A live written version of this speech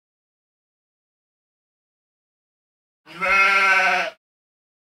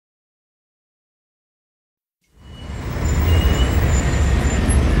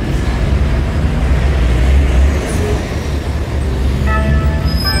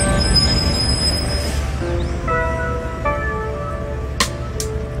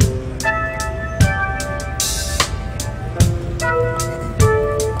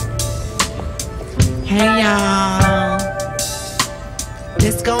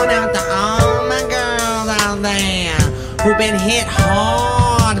going out to all my girls out there who've been hit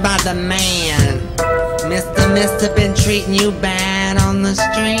hard by the man. Mister been treating you bad on the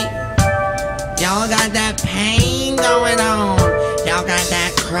street. Y'all got that pain going on. Y'all got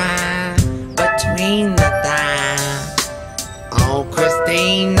that cry between the thighs. Oh,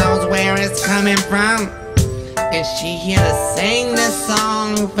 Christine knows where it's coming from, and she here to sing this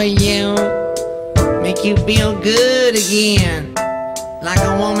song for you. Make you feel good again, like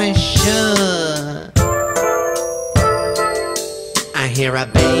a woman should. I hear a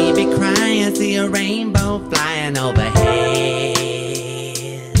baby cry and see a rainbow flying overhead.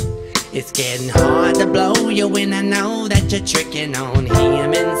 It's getting hard to blow you when I know that you're tricking on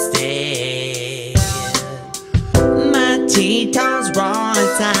him instead. My T-tone's raw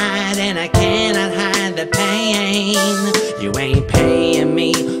inside and I cannot hide the pain. You ain't paying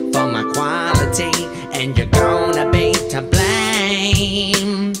me for my quality, and you're gonna be to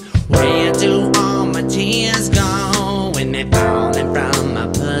blame. Where do all my tears go when they're falling from my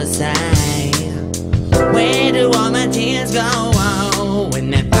pussy? Where do all my tears go when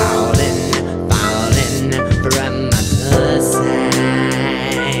they're falling from my pussy?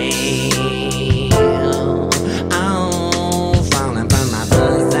 Oh, falling from my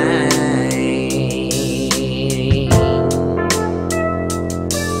pussy.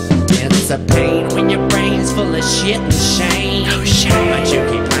 It's a pain when your brain's full of shit and shame. No shame, but you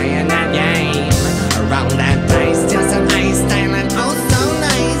keep playing that game. Around that place, still some ice styling, oh so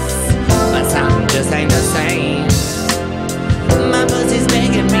nice, but something just ain't the same. My pussy's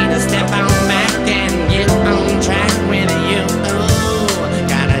begging me to step on back and get on track with you. Ooh,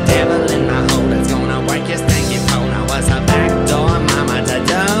 got a devil in my hole that's gonna work your stinky pole. Now what's a backdoor mama to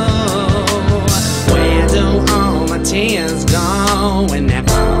do? Where do all my tears go when they're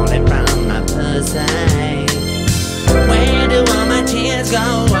falling from my pussy? Where do all my tears go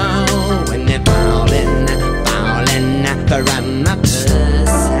when they're falling from my pussy?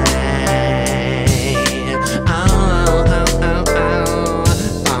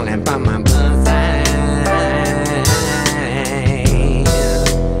 From my pussy.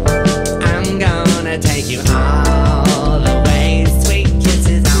 I'm gonna take you all the way. Sweet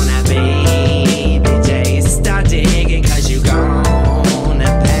kisses on a BBJ. Start digging, cause you gonna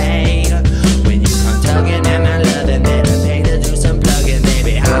pay when you come tugging at my loving. Better pay to do some plugging,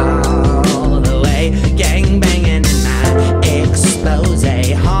 baby, all the way. Gang banging in my expose,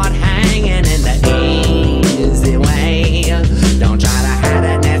 hard hanging in the easy way. Don't try to hide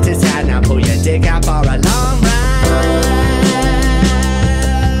that nasty side, now pull your dick out for a long ride.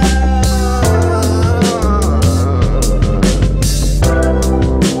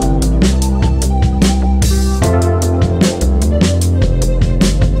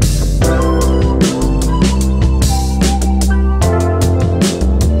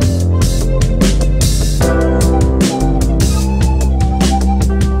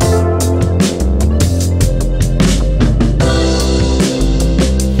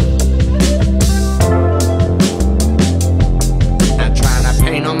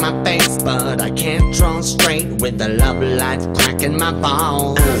 With the love life cracking my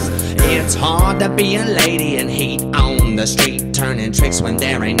balls, it's hard to be a lady and heat on the street, turning tricks when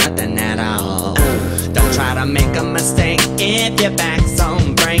there ain't nothing at all. Don't try to make a mistake if your back's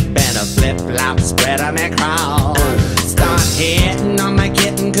on break. Better flip-flop, spread 'em and crawl. Start hitting on my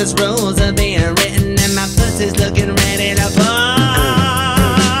kitten, cause rules are being written and my pussy's looking ready to pull.